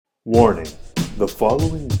Warning: the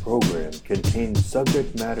following program contains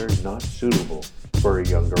subject matter not suitable for a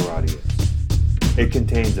younger audience. It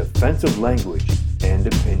contains offensive language and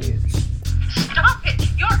opinions. Stop it!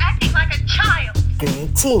 You're acting like a child!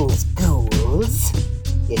 Greetings, ghouls.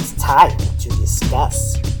 It's time to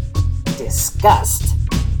discuss, disgust,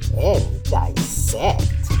 and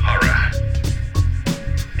dissect. Horror.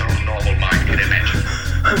 No normal mind can imagine.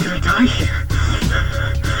 I'm gonna die here.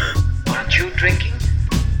 Aren't you drinking?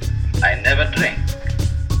 I never drink.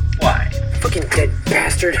 Why? Fucking dead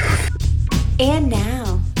bastard. And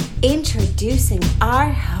now, introducing our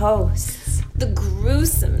hosts, the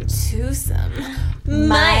gruesome twosome,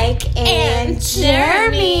 Mike and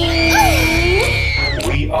Jeremy.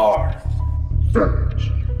 We are. Fans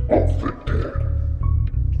of the Dead.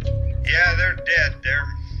 Yeah, they're dead. They're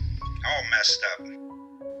all messed up.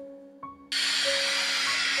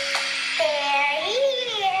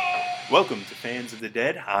 Welcome to Fans of the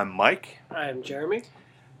Dead. I'm Mike. I'm Jeremy.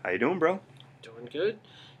 How you doing, bro? Doing good.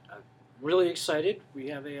 Really excited. We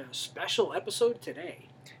have a special episode today.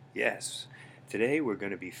 Yes. Today we're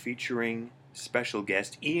going to be featuring special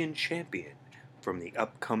guest Ian Champion from the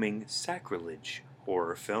upcoming Sacrilege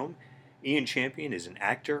horror film. Ian Champion is an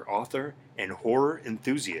actor, author, and horror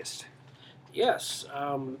enthusiast. Yes.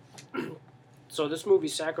 So this movie,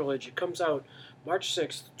 Sacrilege, it comes out March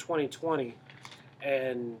 6th, 2020,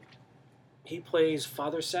 and he plays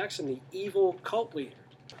Father Saxon, the evil cult leader.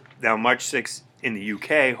 Now, March 6th in the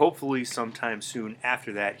UK, hopefully sometime soon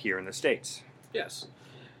after that here in the States. Yes.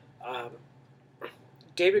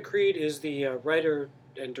 David Creed is the writer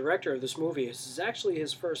and director of this movie. This is actually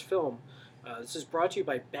his first film. This is brought to you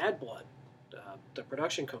by Bad Blood, the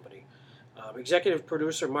production company. Executive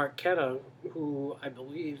producer Mark Kenna, who I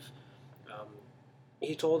believe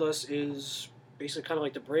he told us is basically kind of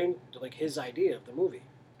like the brain, like his idea of the movie.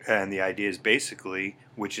 And the idea is basically,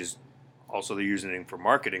 which is also they're using it for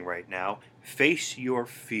marketing right now, face your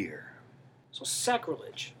fear. So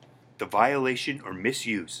Sacrilege, The violation or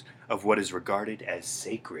misuse of what is regarded as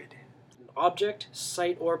sacred. an object,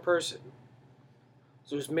 site, or person.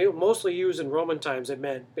 So it was mostly used in Roman times. It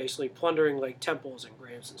meant basically plundering like temples and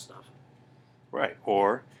graves and stuff. Right.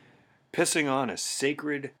 Or pissing on a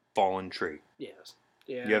sacred fallen tree. Yes.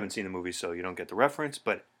 Yeah. You haven't seen the movie, so you don't get the reference,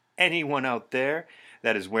 but anyone out there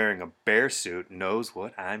that is wearing a bear suit knows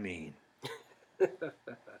what I mean.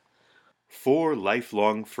 4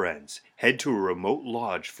 lifelong friends head to a remote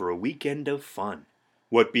lodge for a weekend of fun.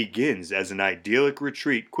 What begins as an idyllic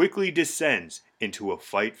retreat quickly descends into a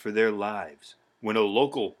fight for their lives when a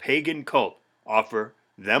local pagan cult offer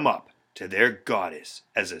them up to their goddess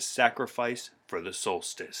as a sacrifice for the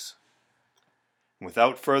solstice.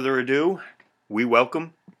 Without further ado, we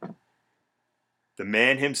welcome the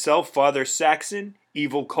man himself, Father Saxon,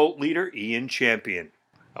 evil cult leader Ian Champion.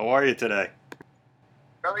 How are you today?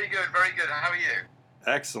 Very good, very good. How are you?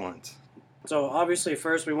 Excellent. So obviously,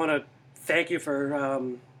 first we want to thank you for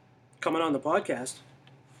coming on the podcast.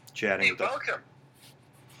 Chatting You're with us. welcome.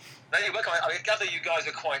 No, you're welcome. I gather you guys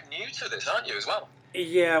are quite new to this, aren't you, as well?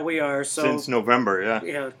 Yeah, we are. So Since November, yeah.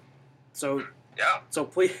 yeah. So Yeah.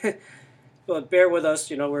 please, but bear with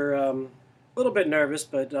us. You know, we're a little bit nervous,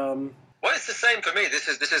 but Well, it's the same for me. This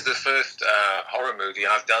is the first horror movie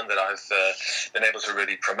I've done that I've been able to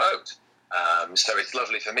really promote. So it's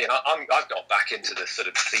lovely for me. And I've got back into the sort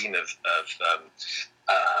of scene of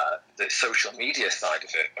the social media side of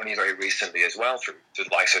it only very recently as well, through the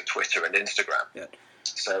likes of Twitter and Instagram. Yeah.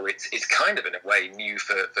 So it's kind of in a way new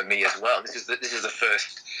for me as well. This is the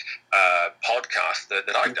first podcast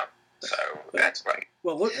that I've done. So that's great.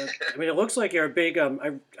 well, look. I mean, it looks like you're a big.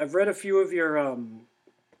 I've read a few of your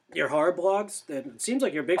horror blogs. That it seems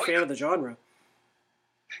like you're a big fan of the genre.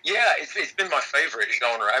 Yeah, it's been my favourite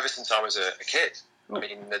genre ever since I was a kid. Oh. I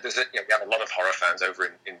mean, we have a lot of horror fans over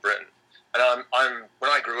in Britain. And when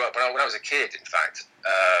I grew up, when I was a kid, in fact,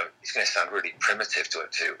 it's going to sound really primitive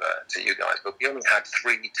to you guys, but we only had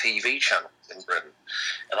 3 TV channels in Britain,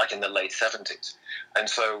 like in the late 70s. And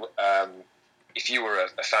so if you were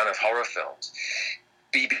a fan of horror films,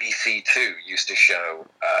 BBC Two used to show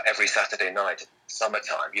every Saturday night,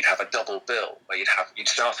 summertime. You'd have a double bill where you'd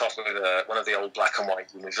start off with one of the old black and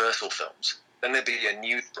white Universal films. Then there'd be a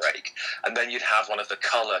nude break, and then you'd have one of the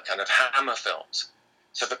colour kind of Hammer films.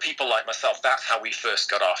 So for people like myself, that's how we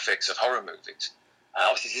first got our fix of horror movies.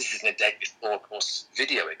 Obviously, this is in a day before, of course,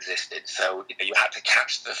 video existed. So you had to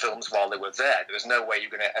catch the films while they were there. There was no way you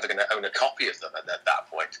were ever going to own a copy of them at that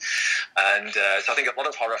point. And so I think a lot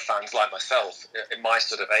of horror fans like myself, in my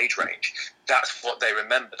sort of age range, that's what they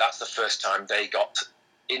remember. That's the first time they got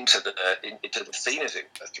into the scene of it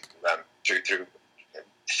through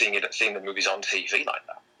seeing the movies on TV like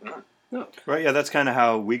that. No. Right, yeah, that's kind of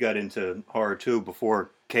how we got into horror too.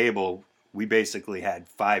 Before cable, we basically had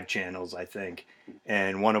 5 channels, I think,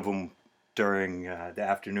 and one of them during the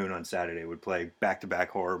afternoon on Saturday would play back-to-back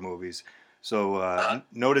horror movies. So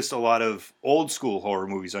noticed a lot of old school horror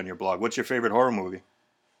movies on your blog. What's your favorite horror movie?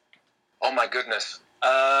 Oh my goodness.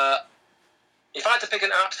 If I had to pick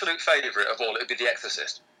an absolute favourite of all, it would be The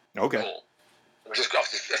Exorcist. Okay. Cool. Which is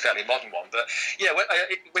obviously a fairly modern one, but yeah,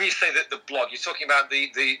 when you say that the blog, you're talking about the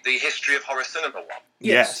history of horror cinema one.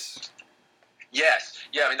 Yes. Yes,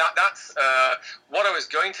 yeah. I mean that's what I was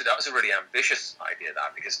going to do. That was a really ambitious idea,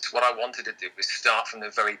 because what I wanted to do was start from the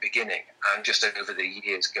very beginning and just over the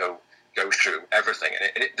years go through everything.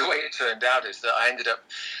 And the way it turned out is that I ended up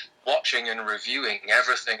watching and reviewing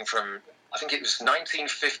everything from, I think it was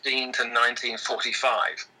 1915 to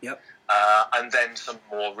 1945. Yep. And then some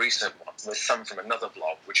more recent ones. There's some from another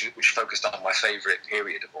blog, which focused on my favourite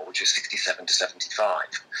period of all, which is 67 to 75.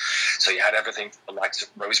 So you had everything from the likes of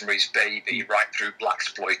Rosemary's Baby right through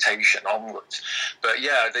blaxploitation onwards. But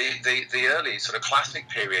yeah, the early sort of classic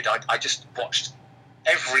period, I just watched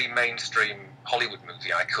every mainstream Hollywood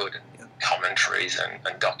movie I could, and commentaries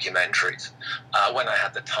and documentaries when I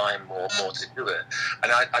had the time more to do it.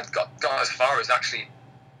 And I got as far as actually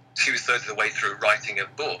 2/3 of the way through writing a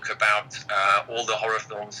book about all the horror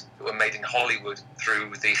films that were made in Hollywood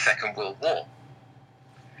through the Second World War.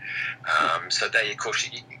 So there, of course,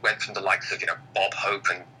 you went from the likes of Bob Hope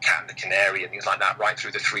and Cat and the Canary and things like that, right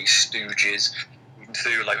through the Three Stooges,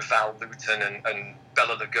 to like Val Lewton and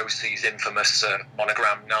Bela Lugosi's infamous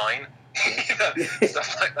Monogram 9,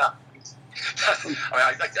 stuff like that.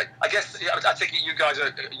 I guess I think you guys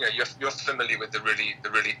are you're familiar with the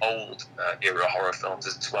really old era horror films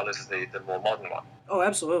as well as the more modern one. Oh,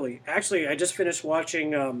 absolutely. Actually, I just finished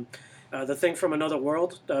watching The Thing from Another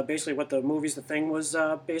World. Basically, what the movie's The Thing was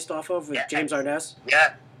based off of with James Arness.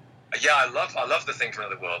 Yeah, I love The Thing from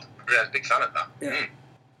Another World. I'm a big fan of that.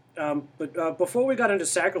 Yeah. But before we got into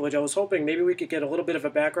Sacrilege, I was hoping maybe we could get a little bit of a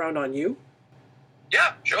background on you.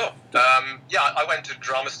 Yeah, sure. I went to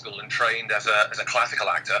drama school and trained as a classical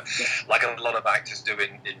actor, like a lot of actors do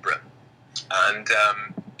in Britain. And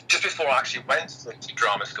just before I actually went to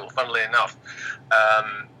drama school, funnily enough,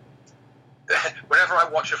 whenever I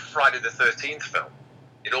watch a Friday the 13th film,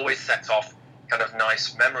 it always sets off kind of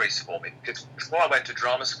nice memories for me. Because before I went to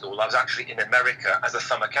drama school, I was actually in America as a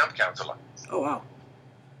summer camp counselor. Oh, wow.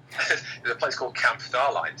 There's a place called Camp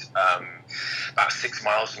Starlight, about 6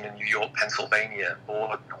 miles from the New York, Pennsylvania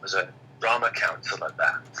border. I was a drama counselor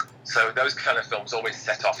there. So those kind of films always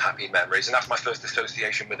set off happy memories, and that's my first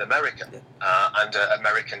association with America and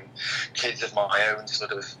American kids of my own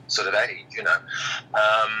sort of age,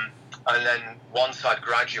 And then once I'd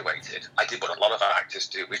graduated, I did what a lot of actors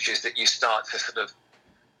do, which is that you start to sort of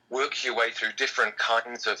work your way through different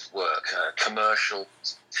kinds of work, commercial,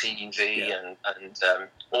 TV, and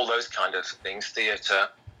all those kind of things, theatre,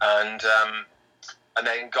 and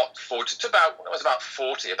then got forward to when I was about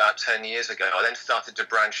 40, about 10 years ago. I then started to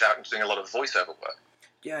branch out and doing a lot of voiceover work.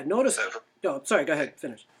 Yeah, notice. No, sorry, go ahead,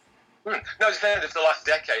 finish. No, it's for the last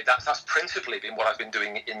decade. That's principally been what I've been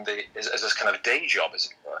doing as a kind of day job, as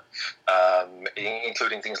it were,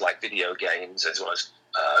 including things like video games as well as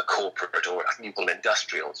corporate, or I think you call them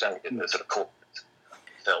industrials, don't you? The sort of corporate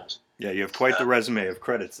films. Yeah, you have quite the resume of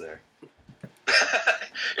credits there.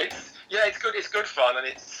 It's good. It's good fun, and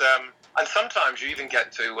it's and sometimes you even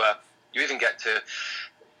get to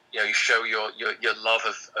you show your love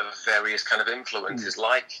of various kind of influences,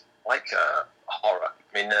 like horror.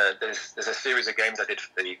 I mean, there's a series of games I did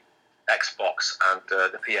for the Xbox and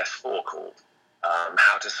the PS4 called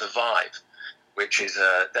How to Survive, which is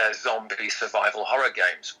their zombie survival horror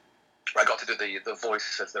games. I got to do the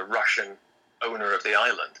voice of the Russian owner of the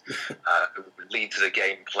island, who leads the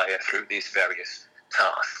game player through these various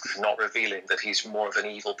tasks, not revealing that he's more of an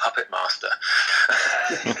evil puppet master.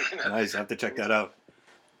 Nice, I have to check that out.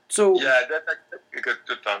 So yeah, that's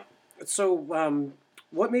good fun. So,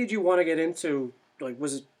 what made you want to get into? Like,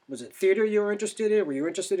 was it theater you were interested in? Were you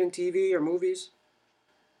interested in TV or movies?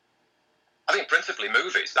 I think principally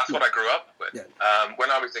movies. That's what I grew up with. Yeah.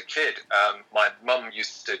 When I was a kid, my mum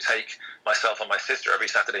used to take myself and my sister every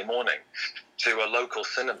Saturday morning to a local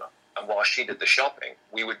cinema, and while she did the shopping,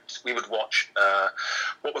 we would watch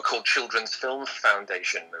what were called Children's Film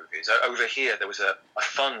Foundation movies. Over here, there was a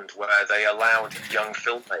fund where they allowed young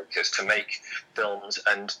filmmakers to make films,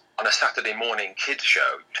 and on a Saturday morning kids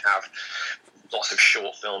show, you'd have lots of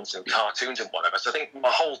short films and cartoons and whatever. So I think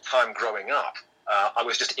my whole time growing up, I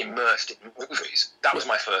was just immersed in movies. That was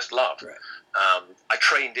my first love. Right. I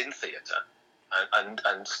trained in theatre,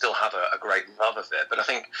 and still have a great love of it. But I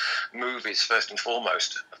think movies, first and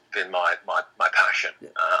foremost, have been my passion,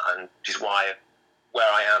 and which is why where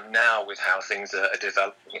I am now with how things are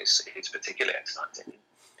developing is particularly exciting.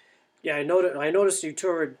 Yeah, I noticed you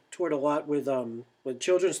toured a lot with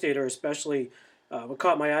children's theater, especially. What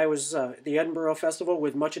caught my eye was the Edinburgh Festival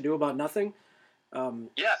with Much Ado About Nothing.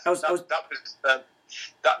 Yes, that was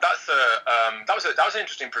an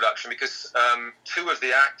interesting production because two of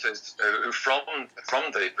the actors who from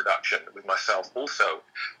the production with myself also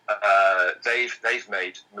they've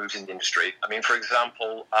made moves in the industry. I mean, for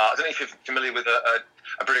example, I don't know if you're familiar with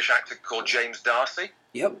a British actor called James Darcy.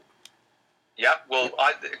 Yep. Yeah, well,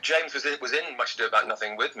 James was in Much Ado About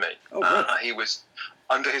Nothing with me. Oh, right. He was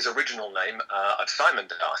under his original name of Simon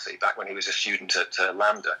Darcy back when he was a student at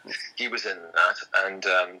Lambda. He was in that, and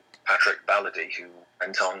Patrick Balladie, who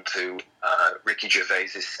went on to Ricky Gervais'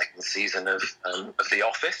 second season of The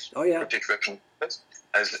Office. Oh, yeah.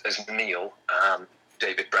 As Neil,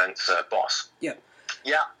 David Brent's boss. Yeah.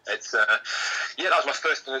 Yeah, it's that was my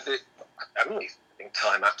first time at the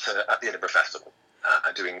Edinburgh Festival.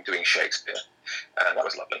 Doing Shakespeare, and that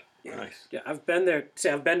was lovely. Yeah. Nice. Yeah, I've been there.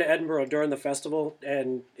 I've been to Edinburgh during the festival,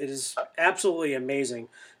 and it is absolutely amazing.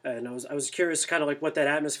 And I was curious, kind of like what that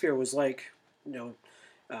atmosphere was like.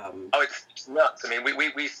 It's nuts. I mean,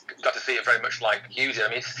 we got to see it very much like you did. I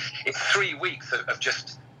mean, it's 3 weeks of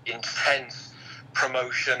just intense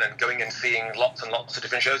promotion and going and seeing lots and lots of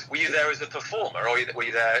different shows. Were you there as a performer, or were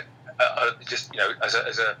you there? Just as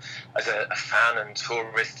a fan and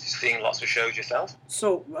tourist, seeing lots of shows yourself?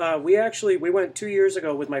 So we went 2 years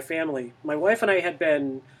ago with my family. My wife and I had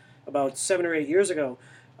been about 7 or 8 years ago,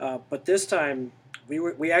 but this time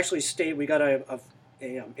we actually stayed. We got a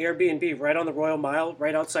Airbnb right on the Royal Mile,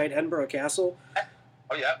 right outside Edinburgh Castle.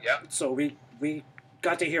 Oh yeah. So we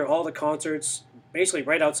got to hear all the concerts basically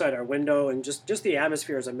right outside our window, and just the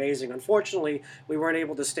atmosphere is amazing. Unfortunately, we weren't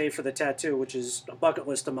able to stay for the tattoo, which is a bucket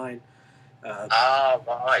list of mine.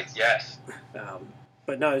 Right, yes.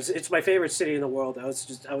 But no, it's my favorite city in the world. I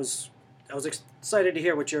was excited to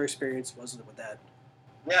hear what your experience was with that.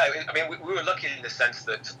 Yeah, I mean, we were lucky in the sense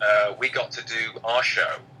that we got to do our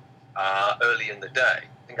show early in the day.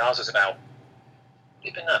 I think ours was about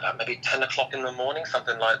maybe 10 o'clock in the morning,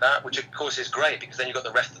 something like that, which of course is great because then you've got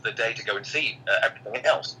the rest of the day to go and see everything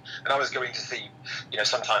else. And I was going to see,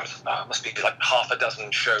 sometimes must be like half a dozen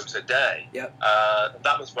shows a day. Yep.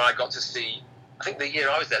 That was where I got to see, I think the year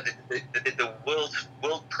I was there, the world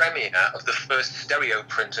premiere of the first stereo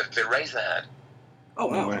print of Eraserhead. Oh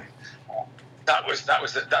wow. No way. That's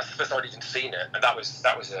the first time I'd even seen it, and that was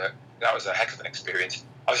a heck of an experience.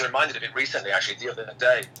 I was reminded of it recently, actually, the other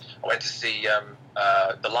day. I went to see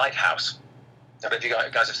The Lighthouse. I don't know if you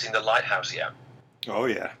guys have seen The Lighthouse yet. Oh,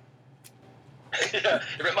 yeah. Yeah,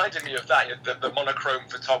 it reminded me of that, the monochrome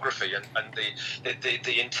photography and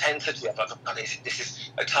the intensity of it. This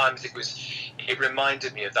is, at times, it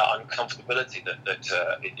reminded me of that uncomfortability that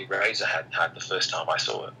Eraserhead had the first time I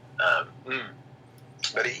saw it.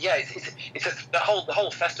 But the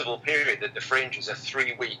whole festival period, that the Fringe is a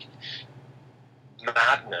 3-week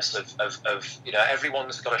madness of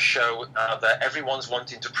everyone's got a show out there, everyone's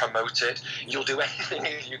wanting to promote it. You'll do anything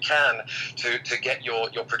you can to get your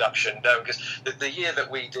production done, because the year that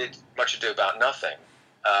we did Much Ado About Nothing,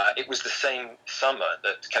 it was the same summer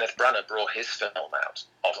that Kenneth Branagh brought his film out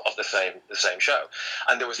of the same show,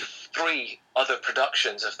 and there was 3 other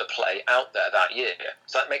productions of the play out there that year,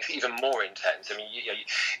 so that makes it even more intense. I mean,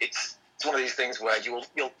 it's one of these things where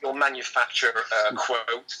you'll manufacture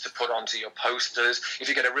quotes to put onto your posters. If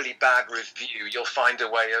you get a really bad review, you'll find a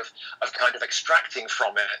way of kind of extracting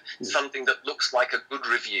from it something that looks like a good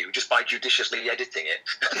review just by judiciously editing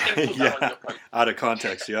it. Yeah, out of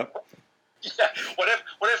context, yep. Yeah,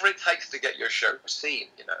 whatever it takes to get your show seen,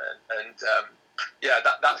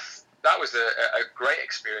 that was a great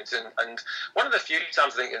experience, and one of the few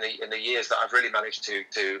times I think in the years that I've really managed to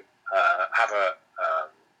have a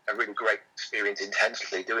really great experience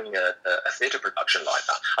intensely doing a theatre production like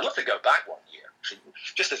that. I'd love to go back one year, actually,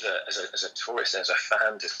 just as a tourist, as a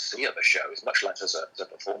fan, to see other shows, much less as a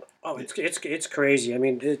performer. Oh, it's crazy. I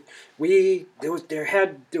mean, there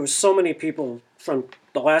was so many people from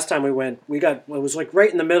the last time we went. It was like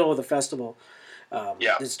right in the middle of the festival.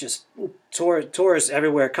 It's just tourists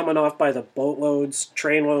everywhere coming off by the boatloads,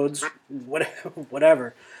 trainloads,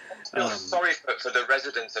 whatever. I feel sorry for the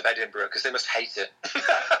residents of Edinburgh because they must hate it.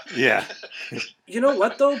 Yeah. You know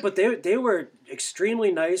what though? But they were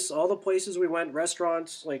extremely nice. All the places we went,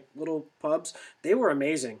 restaurants, like little pubs, they were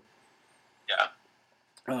amazing.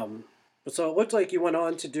 Yeah. So it looked like you went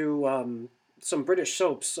on to do some British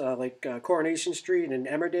soaps like Coronation Street and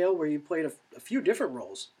Emmerdale, where you played a few different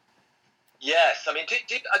roles. Yes, I mean,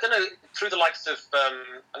 I don't know, through the likes of,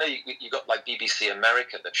 I know you got like BBC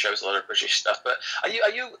America that shows a lot of British stuff, but are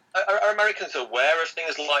Americans aware of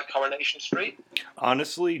things like Coronation Street?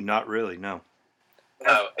 Honestly, not really, no.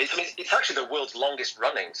 No, it's actually the world's longest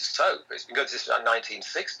running soap. It's been going since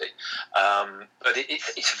 1960, but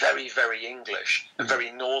it's very, very English, and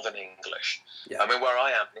very Northern English. Yeah. I mean, where I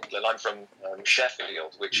am in England, I'm from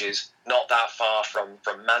Sheffield, which is not that far from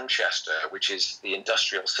Manchester, which is the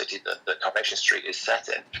industrial city that Coronation Street is set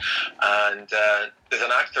in. And there's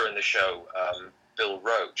an actor in the show, Bill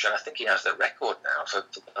Roach, and I think he has the record now for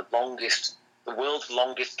the world's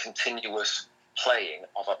longest continuous playing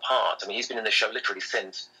of a part. I mean, he's been in the show literally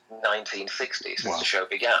since 1960, since the show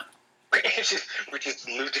began, which is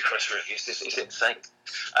ludicrous, really. It's insane.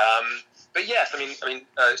 But yes, I mean,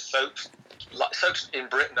 soaps in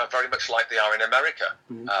Britain are very much like they are in America.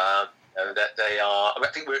 That they are. I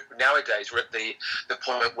think nowadays we're at the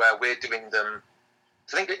point where we're doing them.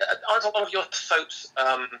 I think aren't a lot of your soaps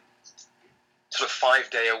sort of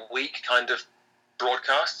 5-day-a-week kind of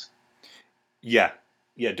broadcasts? Yeah,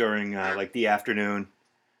 during like the afternoon,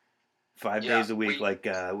 5 days a week. Like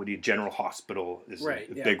General Hospital is a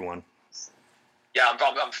big one. Yeah,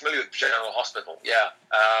 I'm familiar with General Hospital. Yeah,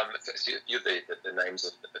 the names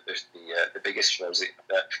of the biggest shows.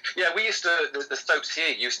 We used to the soaps here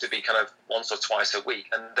used to be kind of once or twice a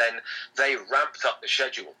week, and then they ramped up the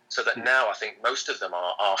schedule so that now I think most of them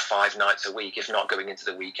are 5 nights a week, if not going into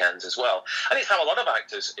the weekends as well. And it's how a lot of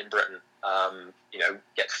actors in Britain,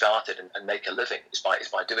 get started and make a living is by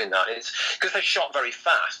doing that. It's because they're shot very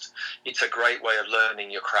fast. It's a great way of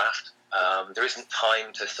learning your craft. There isn't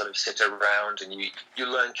time to sort of sit around, and you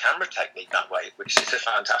learn camera technique that way, which is a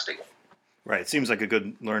fantastic one. Right. It seems like a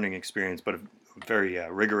good learning experience, but a very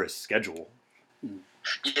rigorous schedule.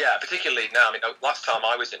 Yeah, particularly now. I mean, last time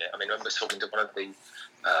I was in it, I was talking to one of the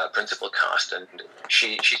principal cast, and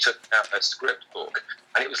she took out her script book,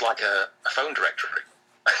 and it was like a phone directory.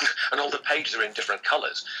 And all the pages are in different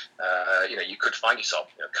colours. You could find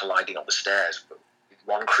yourself colliding on the stairs with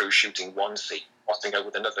one crew shooting one scene, crossing over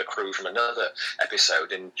with another crew from another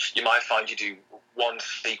episode, and you might find you do one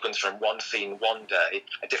sequence from one scene one day,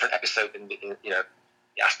 a different episode in the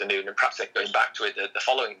afternoon, and perhaps going back to it the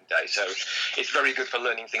following day. So it's very good for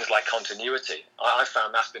learning things like continuity. I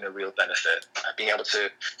found that's been a real benefit, being able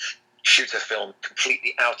to shoot a film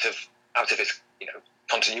completely out of its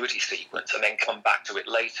continuity sequence and then come back to it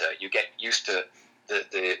later. You get used to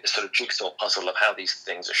the sort of jigsaw puzzle of how these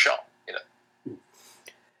things are shot.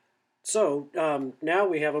 So now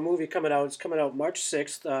we have a movie coming out. It's coming out March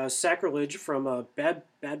 6th. Sacrilege from Bad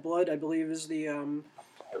Blood, I believe, is the.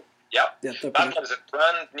 Bad Blood is a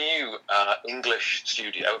brand new English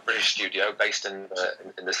studio, British studio, based in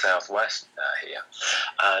the southwest here,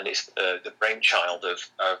 and it's the brainchild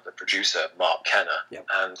of the producer Mark Kenner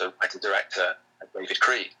and the writer-director David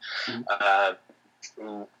Creed,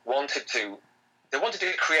 who wanted to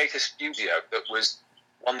create a studio that was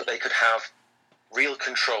one that they could have real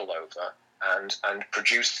control over and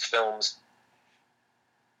produce films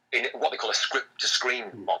in what they call a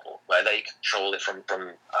script-to-screen model, where they control it from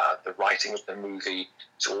the writing of the movie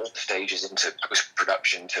to all the stages into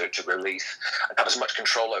post-production to release, and have as much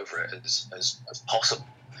control over it as possible.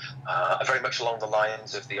 Very much along the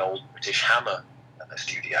lines of the old British Hammer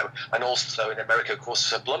studio, and also in America, of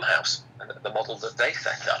course, Blumhouse, and the model that they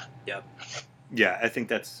set up. Yeah, I think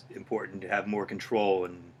that's important to have more control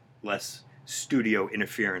and less studio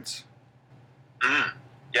interference.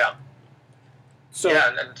 So go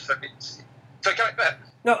ahead.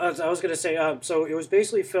 No, I was going to say. So it was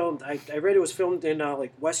basically filmed. I read it was filmed in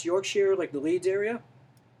like West Yorkshire, like the Leeds area.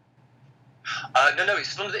 No,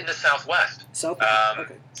 it's filmed in the southwest.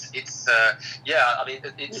 Okay. It's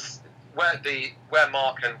it's where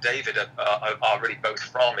Mark and David are really both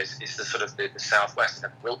from is the sort of the southwest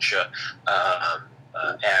of Wiltshire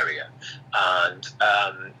area, and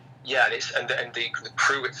the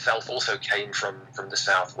crew itself also came from the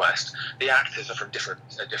southwest. The actors are from different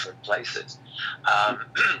places,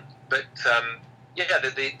 the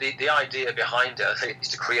idea behind it, I think, is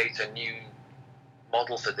to create a new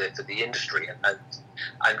model for the industry and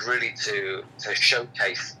really to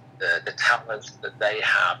showcase the talent that they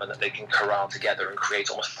have and that they can corral together and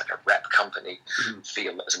create almost like a rep company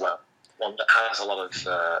feel as well. One that has a lot of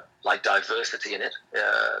diversity in it.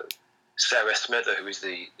 Sarah Smither, who is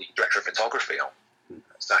the director of photography on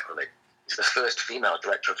Sacrilege, is the first female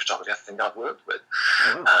director of photography I think I've worked with.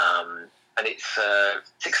 And it's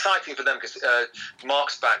exciting for them because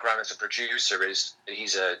Mark's background as a producer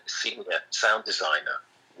he's a senior sound designer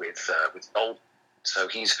with Nolan. So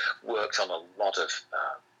he's worked on a lot of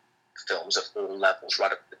films of all levels,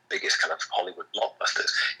 right up to the biggest kind of Hollywood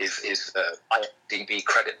blockbusters. His IMDb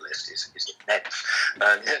credit list is immense.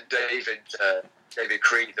 And David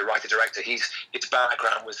Creed, the writer-director, his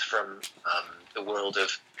background was from the world of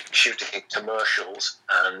shooting commercials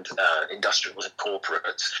and industrials and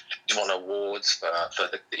corporates. He's won awards for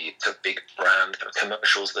the big brand kind of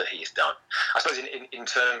commercials that he's done. I suppose in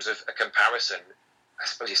terms of a comparison, I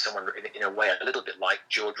suppose he's someone in a way a little bit like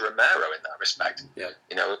George Romero in that respect. Yeah.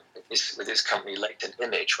 You know, with his company Latent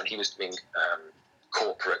Image, when he was doing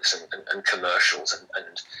corporates and commercials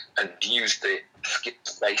and used the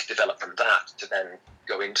skills they developed from that to then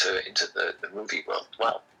go into the movie world as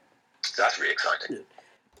well. So that's really exciting. Yeah.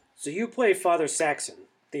 So you play Father Saxon,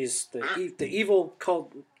 the evil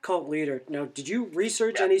cult leader. Now, did you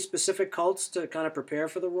research any specific cults to kind of prepare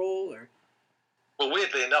for the role, or? Well,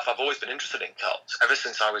 weirdly enough, I've always been interested in cults ever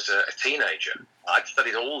since I was a teenager. I'd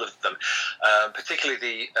studied all of them,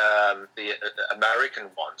 particularly the American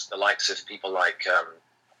ones, the likes of people like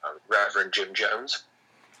Reverend Jim Jones,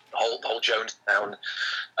 the whole Jonestown,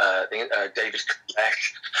 David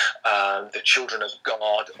Koresh, the Children of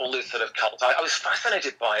God, all these sort of cults. I was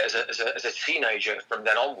fascinated by it as a teenager from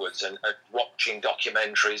then onwards, and watching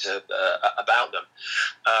documentaries about them.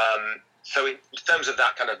 So in terms of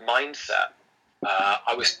that kind of mindset,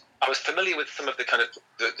 I was familiar with some of the kind of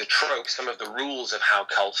the tropes, some of the rules of how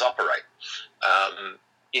cults operate.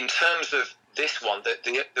 In terms of this one,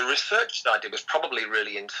 the research that I did was probably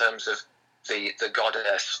really in terms of the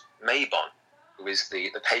goddess Mabon, who is the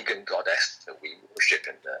pagan goddess that we worship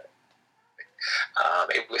in the.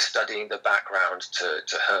 It was studying the background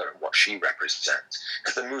to her and what she represents,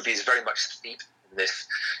 because the movie is very much steeped in this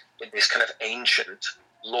kind of ancient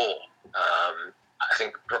lore. I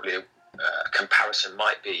think probably a comparison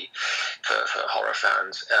might be for horror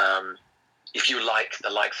fans, if you like the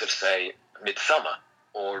likes of, say, Midsummer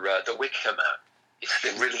or The Wicker Man. It's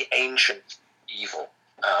the really ancient evil.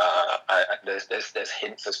 There's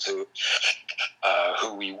hints as to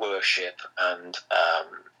who we worship, and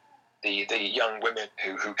the young women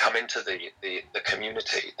who come into the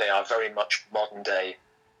community, they are very much modern day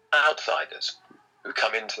outsiders who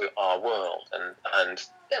come into our world, and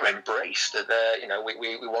they're embraced. They're,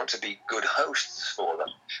 we want to be good hosts for them.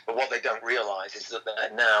 But what they don't realise is that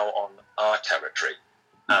they're now on our territory,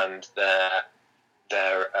 and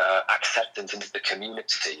their acceptance into the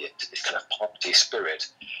community, into this kind of poverty spirit,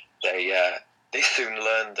 they soon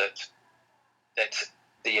learn that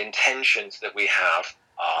the intentions that we have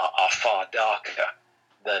are far darker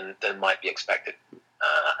than might be expected.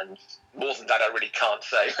 And more than that, I really can't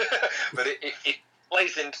say. But it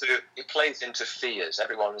plays into fears.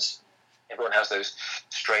 Everyone has those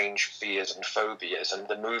strange fears and phobias, and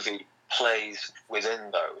the movie plays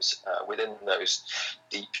within those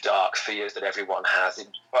deep, dark fears that everyone has. It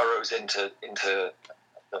burrows into the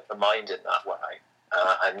mind in that way,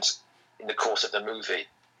 and in the course of the movie,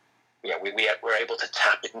 we're able to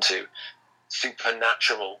tap into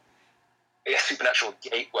supernatural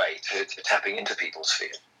gateway to tapping into people's fear.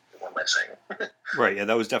 What am I saying? Right, yeah,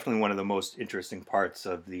 that was definitely one of the most interesting parts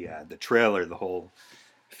of the trailer, the whole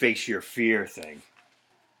face your fear thing.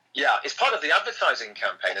 Yeah, it's part of the advertising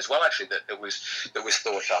campaign as well, actually, that was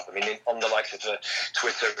thought up. I mean, on the likes of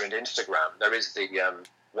Twitter and Instagram, there is the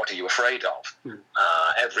 "What are you afraid of?"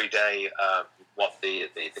 Every day, what the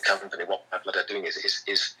company, what Blood are doing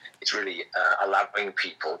is really allowing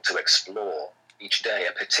people to explore each day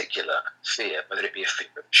a particular fear, whether it be a fear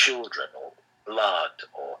of children or blood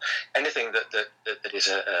or anything that is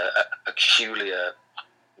a peculiar,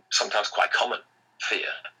 sometimes quite common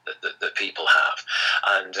fear that people have,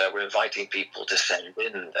 and we're inviting people to send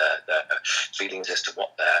in their feelings as to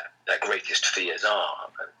what their greatest fears are,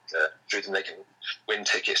 and through them they can win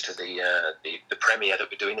tickets to the premiere that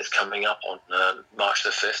we're doing that's coming up on March the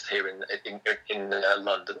 5th here in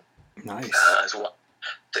London. Nice. As well.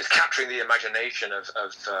 So it's capturing the imagination of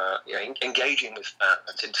engaging with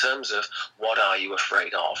fans in terms of what are you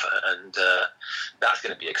afraid of, and that's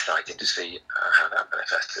going to be exciting to see how that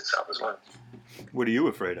manifests itself as well. What are you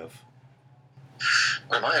afraid of?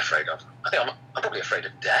 What am I afraid of? I think I'm probably afraid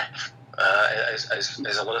of death, as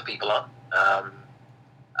a lot of people are.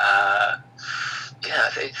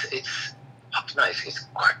 It's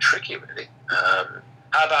quite tricky, really.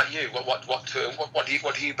 How about you? What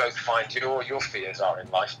do you both find your fears are in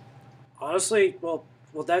life? Honestly, well,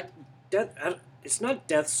 that it's not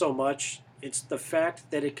death so much. It's the fact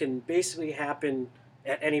that it can basically happen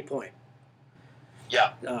at any point.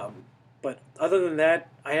 Yeah. But other than that,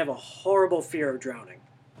 I have a horrible fear of drowning.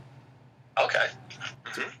 Okay.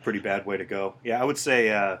 It's a pretty bad way to go. Yeah, I would say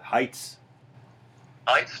heights.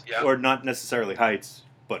 Heights, yeah. Or not necessarily heights,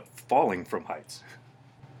 but falling from heights.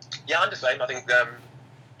 Yeah, I'm the same. I think,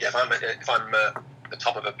 if I'm at the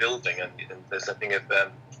top of a building and there's a thing of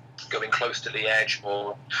going close to the edge,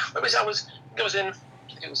 or it was in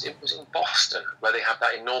Boston where they have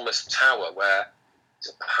that enormous tower where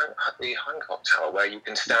the Hancock Tower where you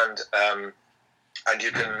can stand. And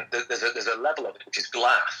you can. There's a level of it which is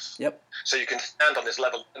glass. Yep. So you can stand on this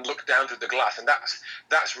level and look down through the glass, and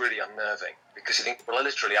that's really unnerving because you think, well,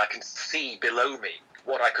 literally, I can see below me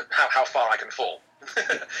how far I can fall.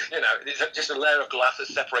 It's just a layer of glass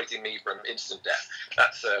that's separating me from instant death.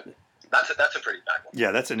 That's a pretty bad one.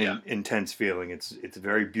 Yeah, that's an intense feeling. It's a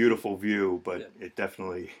very beautiful view, but it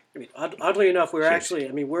definitely. I mean, oddly enough, we're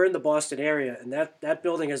in the Boston area, and that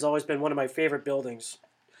building has always been one of my favorite buildings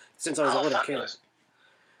since I was a little kid.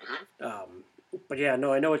 But yeah,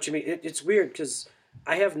 no, I know what you mean. It's weird because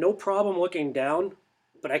I have no problem looking down,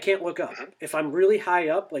 but I can't look up. If I'm really high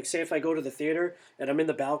up, like say if I go to the theater and I'm in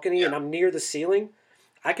the balcony and I'm near the ceiling,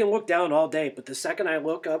 I can look down all day. But the second I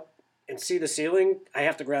look up and see the ceiling, I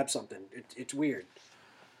have to grab something. It's weird.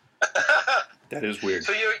 That is weird.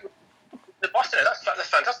 So the Boston, that's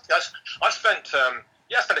fantastic. I spent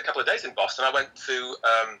a couple of days in Boston. I went to.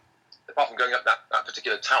 Apart from going up that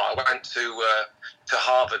particular tower, I went to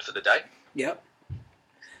Harvard for the day. Yep.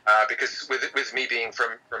 Because with me being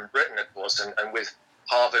from Britain, of course, and with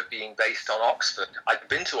Harvard being based on Oxford, I'd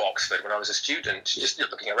been to Oxford when I was a student, just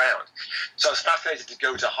looking around. So I was fascinated to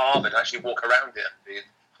go to Harvard and actually walk around the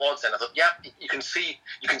quads, and I thought, yeah, you can see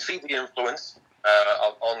the influence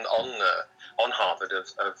on Harvard of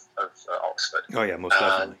Oxford. Oh yeah, most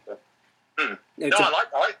definitely.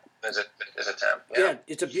 I like as a town. Yeah,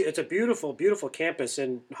 it's a beautiful, beautiful campus,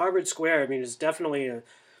 and Harvard Square. I mean, it's definitely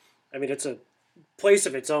it's a place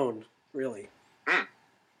of its own, really.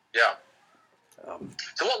 Yeah.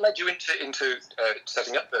 So, what led you into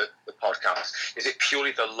setting up the podcast? Is it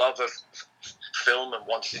purely the love of film and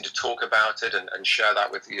wanting to talk about it and share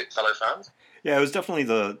that with your fellow fans? Yeah, it was definitely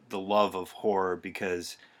the love of horror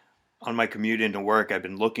because on my commute into work, I've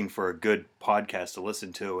been looking for a good podcast to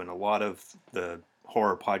listen to, and a lot of the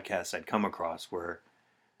horror podcasts I'd come across were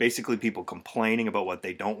basically people complaining about what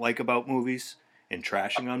they don't like about movies and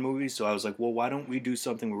trashing on movies. So I was like, well, why don't we do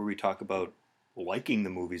something where we talk about liking the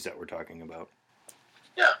movies that we're talking about?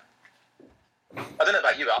 Yeah. I don't know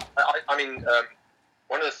about you. I mean,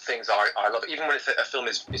 one of the things I love, even when a film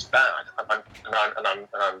is bad, and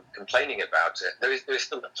I'm complaining about it, there is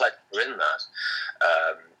still a pleasure in that.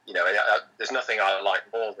 There's nothing I like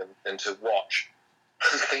more than to watch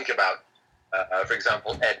and think about. For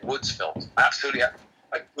example, Ed Wood's films. I absolutely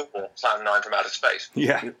adore Plan 9 from Outer Space.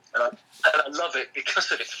 Yeah. And I love it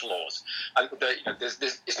because of its flaws. And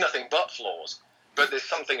it's nothing but flaws. But there's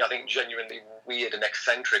something I think genuinely weird and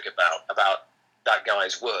eccentric about that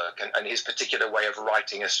guy's work and his particular way of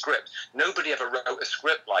writing a script. Nobody ever wrote a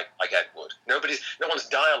script like Ed Wood. No one's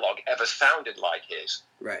dialogue ever sounded like his.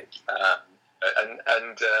 Right.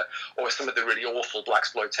 Or some of the really awful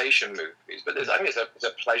blaxploitation movies. But I think there's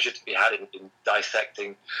a pleasure to be had in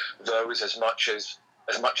dissecting those as much as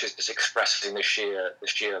just expressing the sheer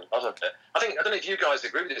love of it. I don't know if you guys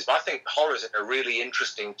agree with this, but I think horror's in a really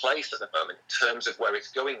interesting place at the moment in terms of where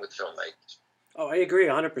it's going with filmmakers. Oh, I agree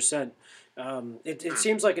 100%. It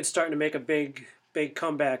seems like it's starting to make a big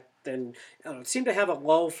comeback. Then it seemed to have a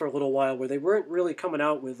lull for a little while where they weren't really coming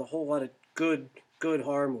out with a whole lot of good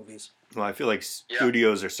horror movies. Well, I feel like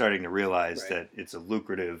studios are starting to realize that it's a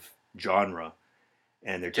lucrative genre,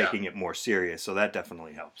 and they're taking it more serious. So that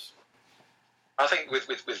definitely helps. I think with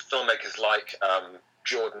filmmakers like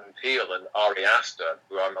Jordan Peele and Ari Aster,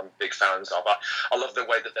 who I'm big fans of, I love the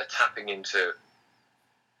way that they're tapping into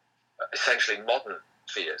essentially modern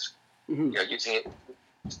fears. Mm-hmm. Using it,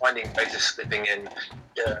 finding ways of slipping in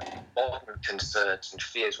modern concerns and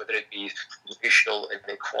fears, whether it be racial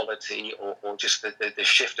inequality or just the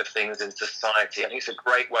shift of things in society. I think it's a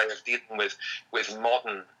great way of dealing with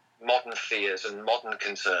modern fears and modern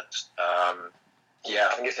concerns. I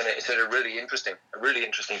think it's in a really interesting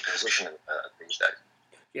position these days.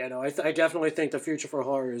 Yeah, no, I definitely think the future for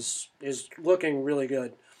horror is looking really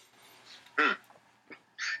good.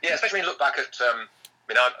 Yeah, especially when you look back at.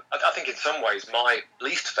 I think in some ways my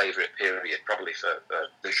least favourite period, probably for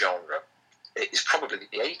the genre, is probably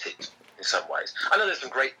the 80s in some ways. I know there's some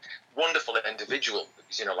great, wonderful individual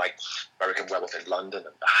movies, like American Werewolf in London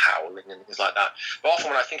and The Howling and things like that. But often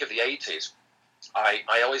when I think of the 80s,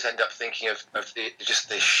 I always end up thinking of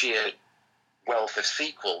the sheer wealth of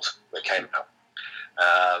sequels that came out.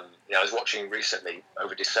 I was watching recently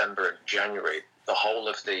over December and January the whole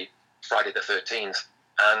of the Friday the 13th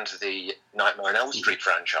and the Nightmare on Elm Street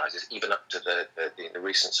franchises, even up to the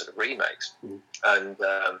recent sort of remakes. And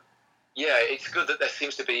it's good that there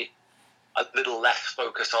seems to be a little less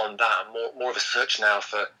focus on that, more of a search now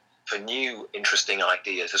for new interesting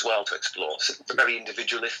ideas as well to explore. So very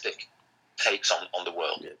individualistic takes on the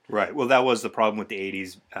world. Right. Well, that was the problem with the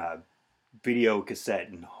 80s. Video cassette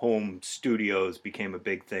and home studios became a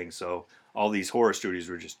big thing, so all these horror studios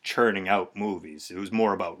were just churning out movies. It was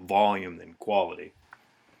more about volume than quality.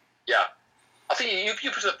 Yeah. I think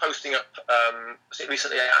you put a posting up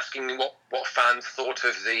recently asking me what fans thought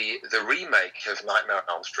of the remake of Nightmare on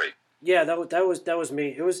Elm Street. Yeah, that was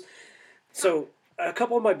me. It was so a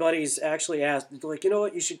couple of my buddies actually asked, like, you know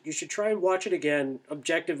what, you should try and watch it again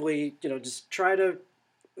objectively. You know, just try to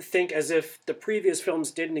think as if the previous films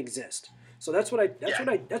didn't exist. So that's what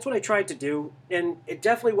I tried to do, and it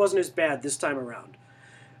definitely wasn't as bad this time around.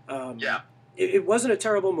 It wasn't a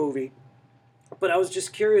terrible movie, but I was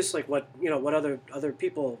just curious, like what other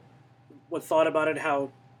people thought about it, how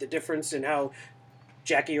the difference in how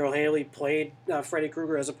Jackie Earle Haley played Freddy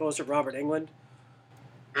Krueger as opposed to Robert Englund.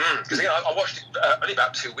 Because I watched it only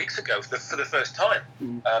about 2 weeks ago for the first time,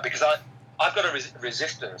 because I've got a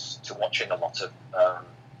resistance to watching a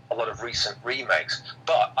lot of recent remakes,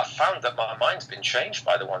 but I found that my mind's been changed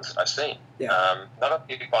by the ones that I've seen. Yeah. Not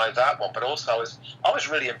only by that one, but also I was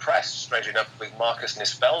really impressed, strangely enough, with Marcus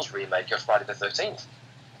Nispel's remake of Friday the 13th.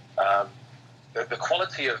 The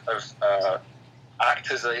quality of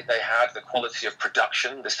actors they had, the quality of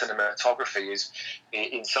production, the cinematography is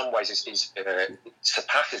in some ways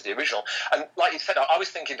surpasses the original. And like you said, I was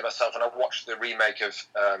thinking to myself when I watched the remake of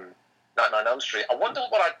Nightmare on Elm Street, I wonder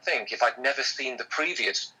what I'd think if I'd never seen the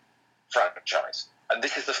previous franchise, and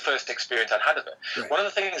this is the first experience I'd had of it. Right. One of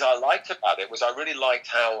the things I liked about it was I really liked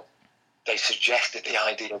how they suggested the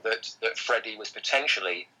idea that Freddy was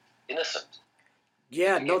potentially innocent.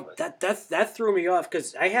 Yeah, no, that threw me off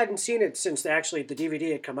because I hadn't seen it since actually the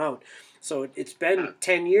DVD had come out. So it's been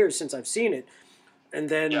 10 years since I've seen it, and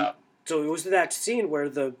then so it was that scene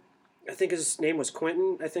where I think his name was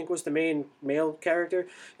Quentin, I think was the main male character,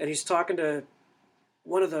 and he's talking to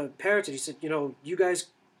one of the parents, and he said, you know, you guys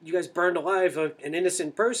burned alive an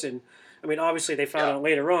innocent person. I mean, obviously they found out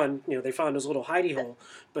later on, you know, they found his little hidey hole,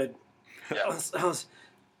 but I was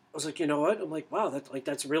like, you know what? I'm like, wow,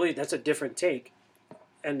 that's a different take.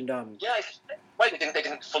 And they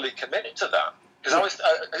didn't fully commit to that, because I was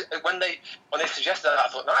when they suggested that, I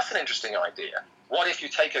thought, no, that's an interesting idea. What if you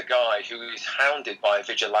take a guy who is hounded by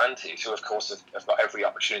vigilantes, who of course have got every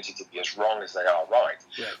opportunity to be as wrong as they are right?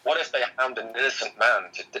 Yeah. What if they hound an innocent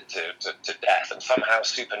man to death, and somehow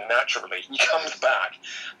supernaturally he comes back,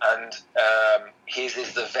 and his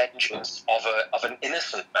is the vengeance of an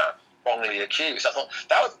innocent man wrongly accused? I thought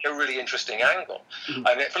that would be a really interesting angle. Mm-hmm.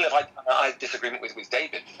 I mean, I had disagreement with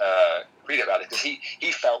David Reed about it, because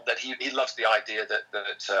he felt that he loves the idea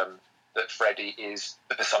that Freddy is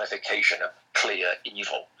the personification of clear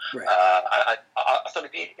evil. Right. I thought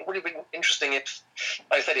it would have been interesting if,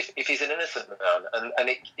 like I said, if he's an innocent man, and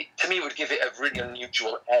it to me would give it a really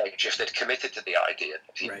unusual edge if they'd committed to the idea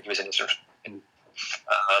that he was innocent.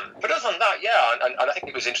 But other than that, and I think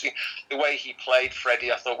it was interesting. The way he played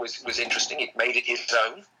Freddy, I thought was interesting. It made it his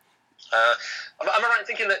own. Am I right in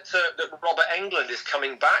thinking that Robert Englund is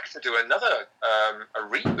coming back to do another a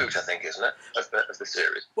reboot? I think, isn't it, of the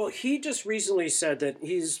series? Well, he just recently said that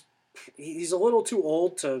he's a little too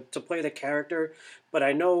old to play the character, but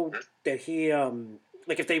I know that he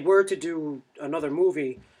like if they were to do another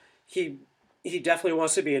movie, he definitely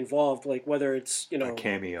wants to be involved, like whether it's, you know,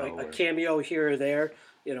 a cameo here or there,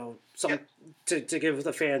 you know, to give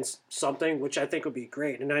the fans something, which I think would be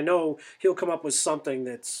great. And I know he'll come up with something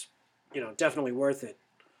that's, you know, definitely worth it.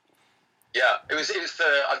 Yeah, it was.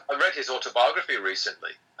 I read his autobiography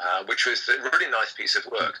recently, which was a really nice piece of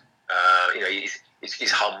work. You know,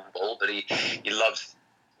 he's humble, but he loves,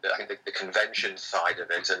 I think, the convention side of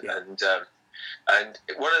it, and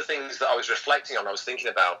one of the things that I was reflecting on, I was thinking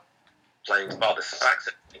about playing Father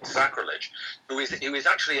Saxon in Sacrilege, who is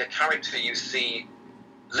actually a character you see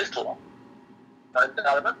little of. And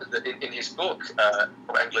I remember that in his book,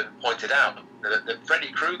 Englund pointed out that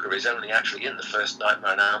Freddy Krueger is only actually in the first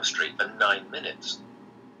Nightmare on Elm Street for 9 minutes,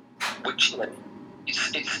 which, you know,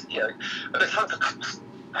 it's you know, at the time,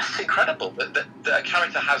 that's incredible that a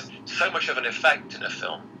character has so much of an effect in a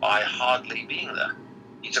film by hardly being there.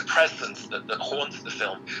 It's a presence that haunts the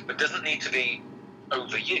film, but doesn't need to be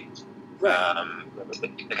overused. Right. They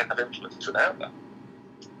can have influence without that.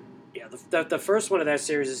 Yeah, the first one of that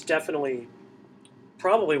series is definitely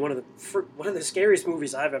probably one of the scariest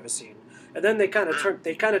movies I've ever seen. And then they kind of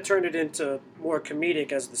turned it into more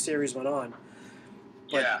comedic as the series went on.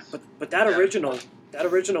 Yeah. But that Yeah.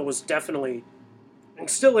 original was definitely, and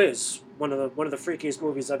still is, one of the freakiest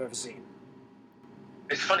movies I've ever seen.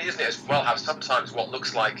 It's funny, isn't it, as well, how sometimes what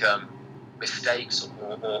looks like mistakes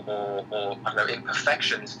or I don't know,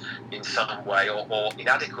 imperfections in some way or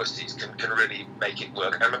inadequacies can really make it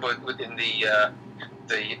work. I remember within the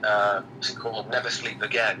what's it called, Never Sleep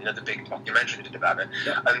Again, the big documentary they did about it,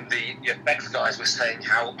 and the effects guys were saying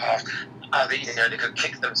how they could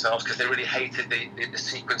kick themselves because they really hated the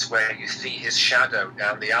sequence where you see his shadow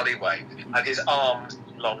down the alleyway and his arms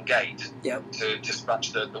elongate to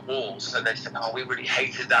scratch the walls, and they said, we really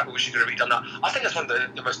hated that, we wish you could have redone that. I think that's one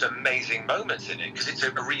of the most amazing moments in it, because it's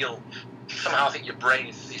a real, somehow I think your brain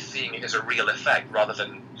is seeing it as a real effect rather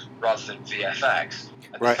than VFX.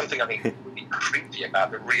 And there's something, I think, really creepy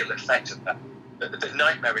about the real effect of that, the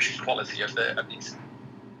nightmarish quality of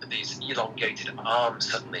these elongated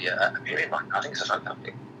arms suddenly appearing. I think it's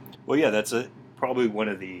fantastic. Well, yeah, that's probably one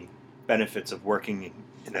of the benefits of working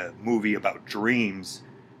in a movie about dreams,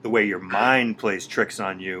 the way your mind plays tricks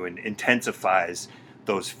on you and intensifies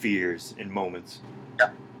those fears in moments.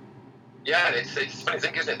 Yeah, it's a funny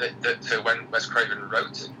thing, isn't it, that when Wes Craven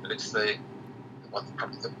wrote it, that it's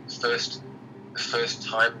probably the first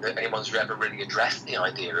time that anyone's ever really addressed the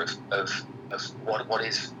idea of what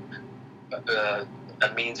is a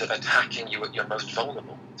means of attacking you at your most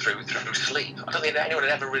vulnerable through sleep. I don't think anyone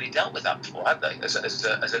had ever really dealt with that before, had they? As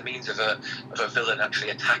a means of a villain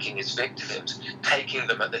actually attacking his victims, taking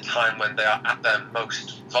them at the time when they are at their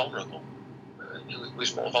most vulnerable.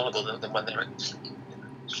 Who's more vulnerable than when they're sleeping?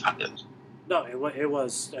 It's fabulous. No, it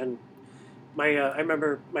was, and I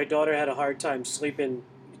remember my daughter had a hard time sleeping.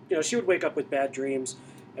 She would wake up with bad dreams,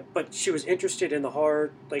 but she was interested in the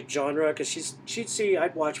horror genre because she'd see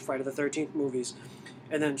I'd watch Friday the 13th movies,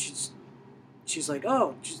 and then she's like,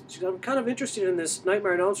 I'm kind of interested in this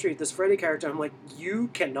Nightmare on Elm Street, this Freddy character. I'm like, you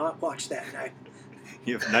cannot watch that.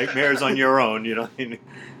 You have nightmares on your own,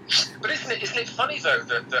 But isn't it funny though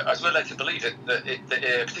that as we're led to believe it, that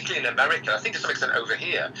particularly in America, I think to some extent over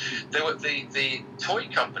here, there were the toy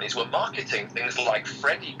companies were marketing things like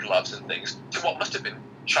Freddy gloves and things to what must have been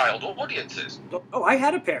child audiences. Oh, I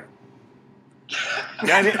had a pair.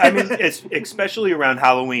 Yeah, I mean, it's especially around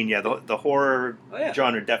Halloween. Yeah, the horror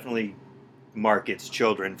genre definitely markets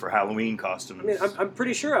children for Halloween costumes. I mean, I'm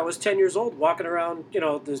pretty sure I was 10 years old walking around,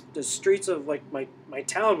 the streets of my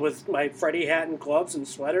town with my Freddy hat and gloves and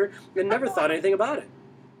sweater, and never thought anything about it.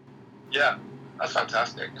 Yeah, that's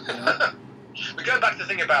fantastic. We're going back to the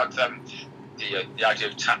thing about the idea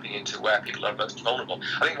of tapping into where people are most vulnerable.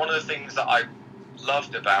 I think one of the things that I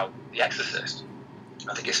loved about The Exorcist,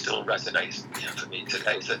 I think it still resonates for me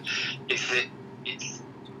today, is that it's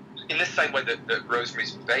in the same way that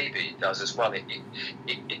Rosemary's Baby does as well.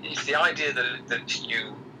 It's the idea that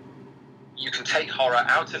you can take horror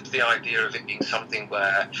out of the idea of it being something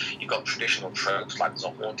where you've got traditional tropes like there's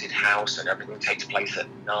a haunted house and everything takes place at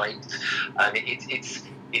night, and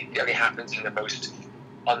it only happens in the most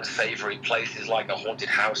unsavory places like a haunted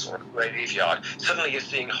house or a graveyard. Suddenly you're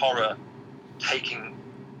seeing horror taking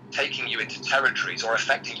you into territories or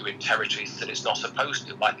affecting you in territories that it's not supposed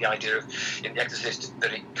to, like the idea of, in The Exorcist,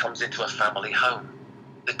 that it comes into a family home.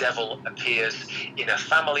 The devil appears in a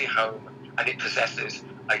family home and it possesses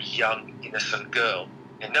a young, innocent girl.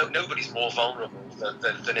 And nobody's more vulnerable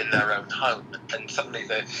than in their own home. And suddenly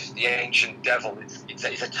the ancient devil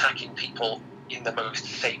is attacking people in the most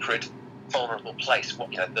sacred, vulnerable place,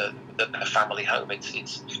 the family home.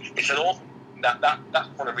 It's an awful... That's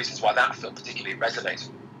one of the reasons why that film particularly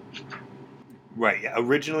resonates. Right. Yeah.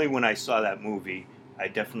 Originally, when I saw that movie, I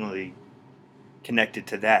definitely connected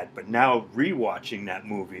to that. But now, rewatching that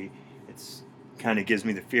movie, it's kind of gives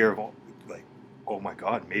me the fear of, oh my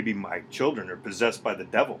God, maybe my children are possessed by the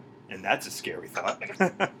devil, and that's a scary thought.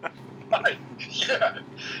 Right. Yeah.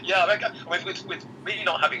 With me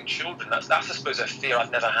not having children, that's I suppose a fear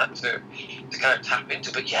I've never had to kind of tap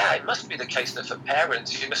into. But yeah, it must be the case that for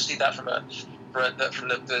parents, you must see that from that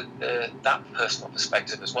personal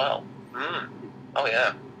perspective as well. Oh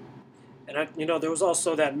yeah. And there was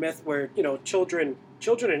also that myth where children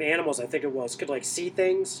and animals, I think it was, could see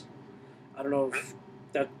things. I don't know if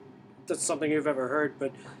that's something you've ever heard,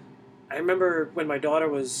 but I remember when my daughter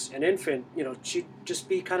was an infant, she'd just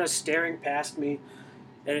be kind of staring past me,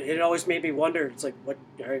 and it always made me wonder. It's like,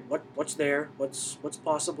 what's there? What's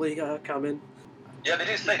possibly coming? Yeah, they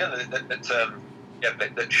do say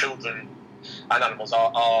that children and animals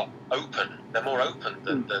are open. They're more open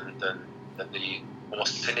than the more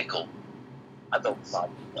cynical adult side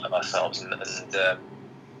of ourselves, and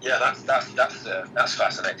yeah, that's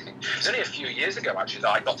fascinating. It's only a few years ago actually that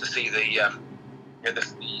I got to see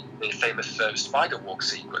the famous spider walk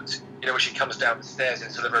sequence, where she comes down the stairs in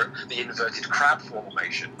sort of the inverted crab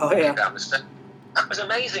formation. Oh, yeah. Down the stairs. That was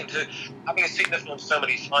amazing, having seen the film so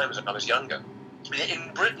many times when I was younger.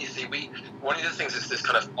 In Britain, you see, one of the things that's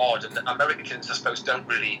kind of odd, and Americans, I suppose, don't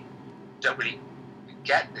really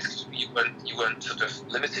get this. You weren't sort of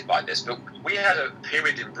limited by this, but we had a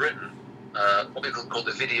period in Britain, what we call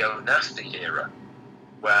the video nasty era,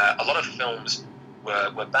 where a lot of films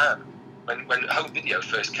were banned. When home video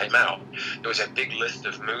first came out, there was a big list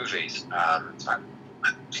of movies, like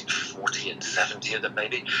 40 and 70 of them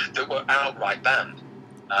maybe, that were outright banned.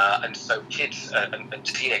 And so kids and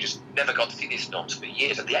teenagers never got to see these films for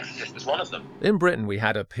years, and The Exorcist was one of them. In Britain, we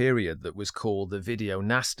had a period that was called the video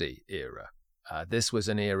nasty era. This was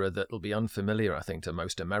an era that will be unfamiliar, I think, to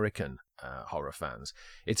most American horror fans.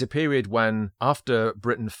 It's a period when, after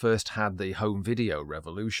Britain first had the home video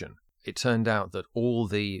revolution, it turned out that all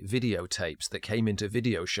the videotapes that came into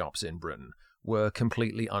video shops in Britain were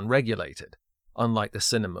completely unregulated. Unlike the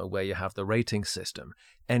cinema, where you have the rating system,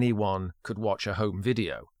 anyone could watch a home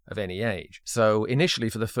video of any age. So initially,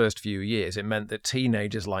 for the first few years, it meant that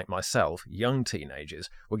teenagers like myself, young teenagers,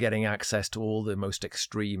 were getting access to all the most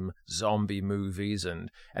extreme zombie movies and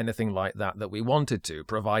anything like that we wanted to,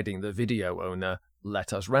 providing the video owner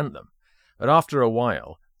let us rent them. But after a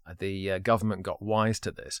while, the government got wise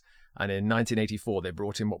to this, and in 1984 they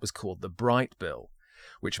brought in what was called the Bright Bill,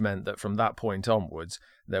 which meant that from that point onwards,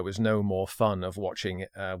 there was no more fun of watching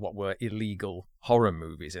what were illegal horror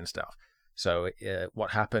movies and stuff. So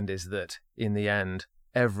what happened is that, in the end,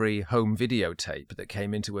 every home videotape that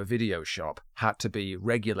came into a video shop had to be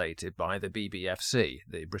regulated by the BBFC,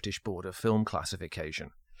 the British Board of Film Classification.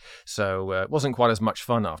 So it wasn't quite as much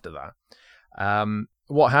fun after that.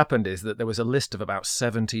 What happened is that there was a list of about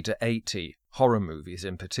 70 to 80 horror movies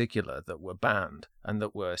in particular that were banned and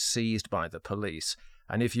that were seized by the police.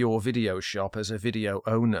 And if your video shop as a video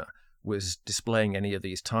owner was displaying any of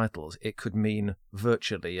these titles, it could mean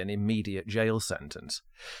virtually an immediate jail sentence.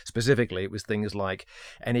 Specifically, it was things like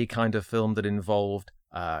any kind of film that involved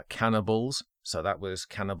cannibals. So that was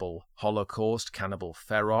Cannibal Holocaust, Cannibal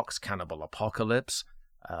Ferox, Cannibal Apocalypse.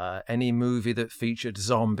 Any movie that featured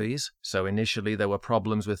zombies. So initially there were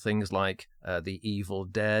problems with things like The Evil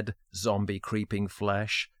Dead, Zombie Creeping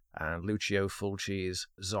Flesh, and Lucio Fulci's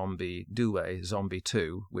Zombie Due, Zombie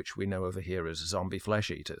 2, which we know over here as Zombie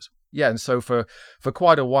Flesh Eaters. Yeah, and so for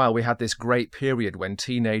quite a while we had this great period when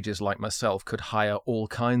teenagers like myself could hire all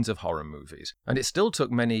kinds of horror movies. And it still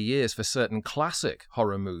took many years for certain classic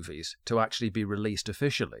horror movies to actually be released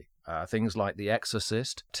officially. Things like The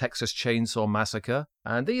Exorcist, Texas Chainsaw Massacre.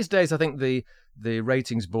 And these days I think the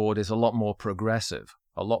ratings board is a lot more progressive.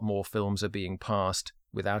 A lot more films are being passed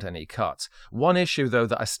without any cuts. One issue, though,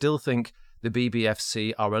 that I still think the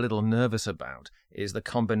BBFC are a little nervous about is the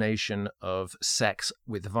combination of sex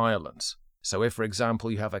with violence. So if, for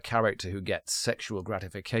example, you have a character who gets sexual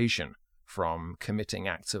gratification from committing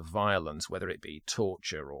acts of violence, whether it be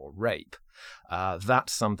torture or rape,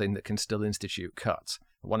 that's something that can still institute cuts.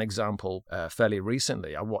 One example, fairly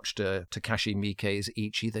recently, I watched Takashi Miike's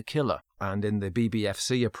Ichi the Killer, and in the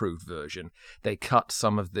BBFC-approved version, they cut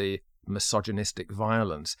some of the misogynistic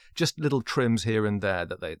violence, just little trims here and there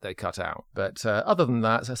that they cut out. But other than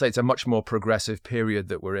that, as I say, it's a much more progressive period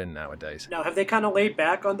that we're in nowadays. Now, have they kind of laid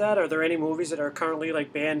back on that? Are there any movies that are currently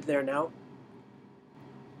banned there now?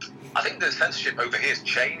 I think the censorship over here has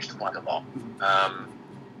changed quite a lot. I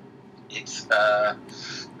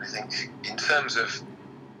think in terms of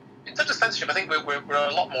censorship, I think we're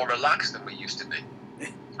a lot more relaxed than we used to be.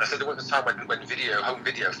 I said there was a time when home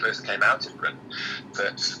video first came out in Britain,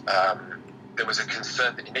 that there was a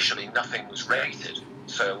concern that initially nothing was rated,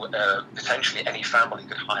 so potentially any family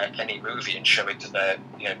could hire any movie and show it to their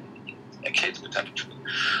kids potentially.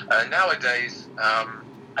 Nowadays,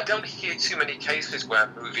 I don't hear too many cases where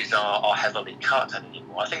movies are heavily cut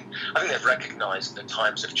anymore. I think they've recognised that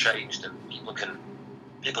times have changed and people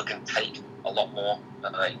can take a lot more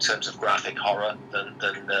in terms of graphic horror than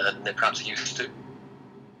they perhaps used to.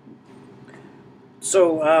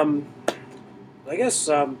 So, I guess,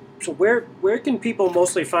 so where can people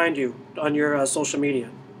mostly find you on your social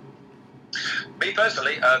media? Me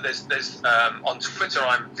personally, there's on Twitter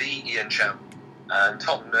I'm the Ian Champ, and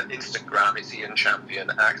on Instagram it's Ian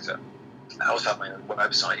Champion Actor. I also have my own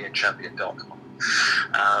website, ianchampion.com.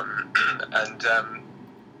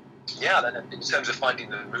 Then in terms of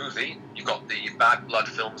finding the movie, you've got the Bad Blood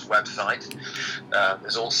Films website.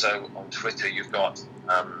 There's also on Twitter you've got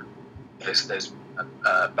there's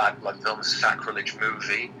Bad Blood Films Sacrilege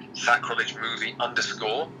Movie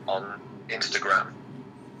 _ on Instagram.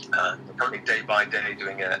 We're currently day by day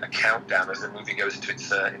doing a countdown as the movie goes into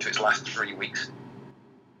its last 3 weeks.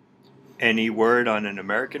 Any word on an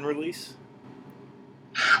American release?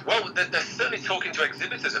 Well, they're certainly talking to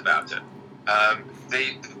exhibitors about it.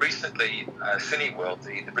 Recently, Cineworld,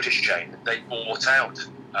 the British chain, they bought out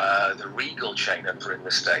the Regal chain over in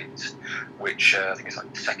the States, which I think is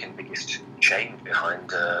like the second biggest chain behind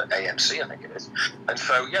AMC, I think it is. And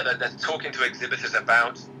so, yeah, they're talking to exhibitors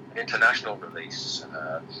about an international release,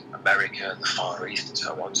 America, the Far East, and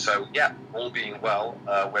so on. So, yeah, all being well,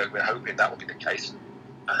 we're hoping that will be the case.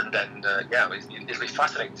 And then, it'll be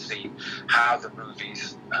fascinating to see how the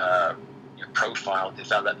movie's profile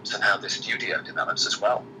develops and how the studio develops as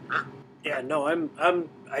well. Yeah, no,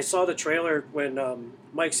 I saw the trailer when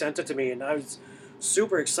Mike sent it to me, and I was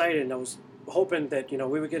super excited, and I was hoping that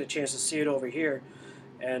we would get a chance to see it over here,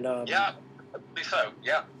 and yeah, probably so,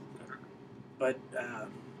 yeah. But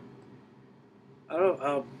I don't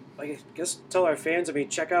know. I guess tell our fans. I mean,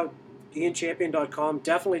 check out IanChampion.com.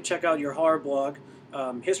 Definitely check out your horror blog,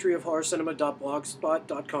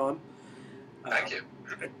 historyofhorrorcinema.blogspot.com. Thank you.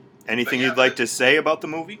 Anything you'd like to say about the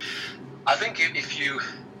movie? I think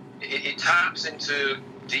it taps into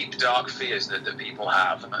deep, dark fears that people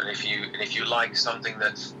have, and if you like something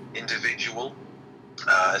that's individual,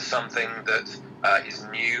 something that is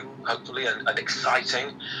new, hopefully, and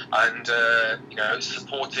exciting, and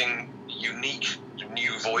supporting unique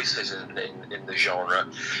new voices in the genre,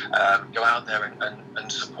 go out there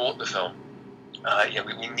and support the film.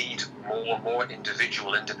 We need more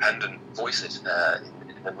individual, independent voices in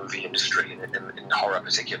the movie industry, in horror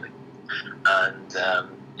particularly. And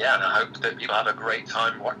and I hope that people have a great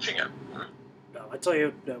time watching it. I tell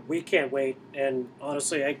you, we can't wait. And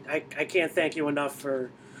honestly, I can't thank you enough for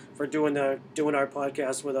doing our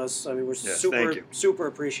podcast with us. I mean, we're super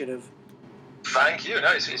appreciative. Thank you.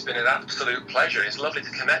 No, it's been an absolute pleasure. It's lovely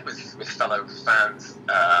to connect with fellow fans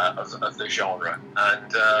of the genre,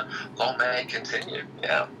 and long may it continue.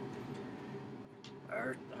 Yeah.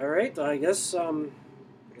 All right. I guess, like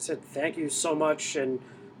I said, thank you so much, and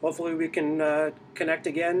hopefully we can connect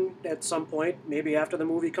again at some point, maybe after the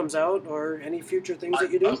movie comes out, or any future things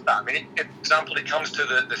that you do. I mean, if, for example, it comes to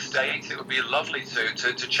the States, it would be lovely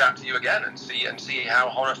to chat to you again and see how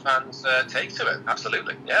horror fans take to it.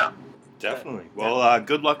 Absolutely, yeah. Definitely. Well,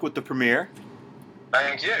 good luck with the premiere.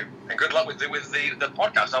 Thank you, and good luck with the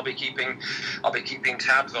podcast. I'll be keeping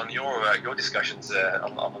tabs on your discussions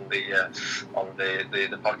on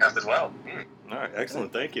the podcast as well. All right,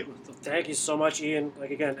 excellent. Thank you. Thank you so much, Ian.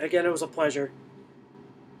 Again, it was a pleasure.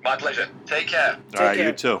 My pleasure. Take care. All right,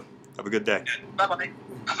 you too. Have a good day. Bye-bye.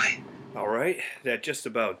 Bye-bye. All right, that just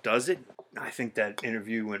about does it. I think that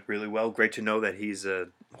interview went really well. Great to know that he's a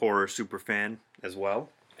horror super fan as well.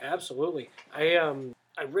 Absolutely. I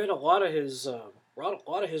read a lot of his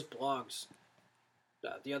blogs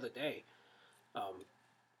the other day.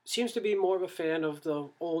 Seems to be more of a fan of the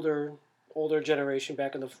older generation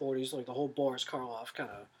back in the 40s, like the whole Boris Karloff kind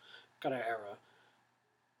of era.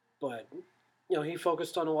 But he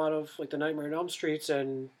focused on a lot of like the Nightmare on Elm Streets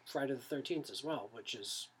and Friday the 13th as well, which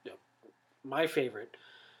is my favorite.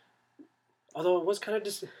 Although it was kind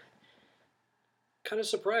of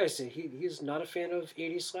surprised he's not a fan of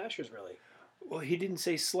 80s slashers, really. Well, he didn't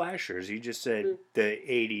say slashers. He just said the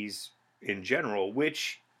 80s in general,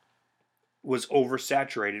 which was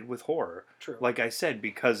oversaturated with horror. True. Like I said,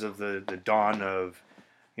 because of the dawn of,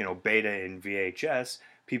 beta and VHS,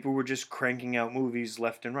 people were just cranking out movies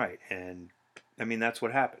left and right. And, I mean, that's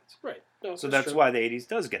what happens. Right. No, so that's why the 80s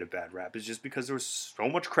does get a bad rap. It's just because there was so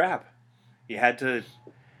much crap. You had to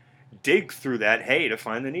dig through that hay to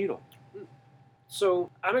find the needle.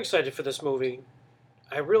 So, I'm excited for this movie.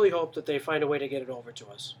 I really hope that they find a way to get it over to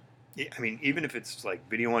us. Yeah, I mean, even if it's like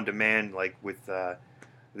video on demand, like with the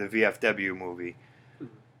VFW movie,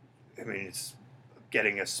 I mean, it's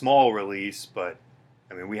getting a small release, but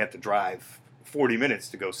I mean, we have to drive 40 minutes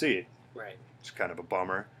to go see it. Right. It's kind of a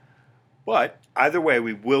bummer. But either way,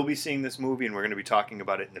 we will be seeing this movie, and we're going to be talking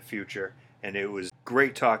about it in the future. And it was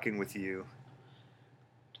great talking with you,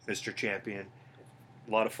 Mr. Champion.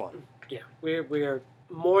 A lot of fun. Yeah, we are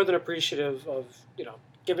more than appreciative of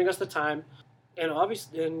giving us the time, and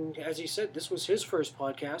obviously, and as he said, this was his first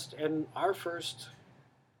podcast and our first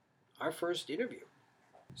interview.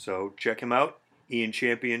 So check him out,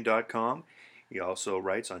 IanChampion.com. He also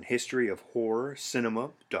writes on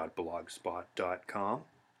historyofhorrorcinema.blogspot.com.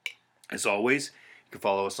 As always, you can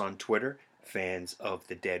follow us on Twitter, Fans of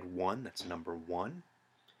the Dead 1. That's number 1.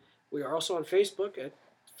 We are also on Facebook at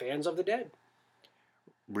Fans of the Dead.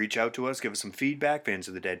 Reach out to us, give us some feedback,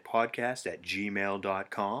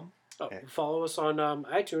 fansofthedeadpodcast@gmail.com. Follow us on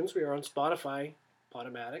iTunes. We are on Spotify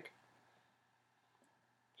Podomatic.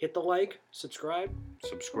 Hit the like, subscribe.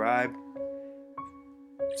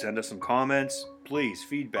 Send us some comments, please,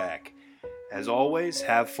 feedback. As always,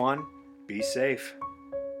 have fun, be safe.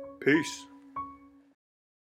 Peace.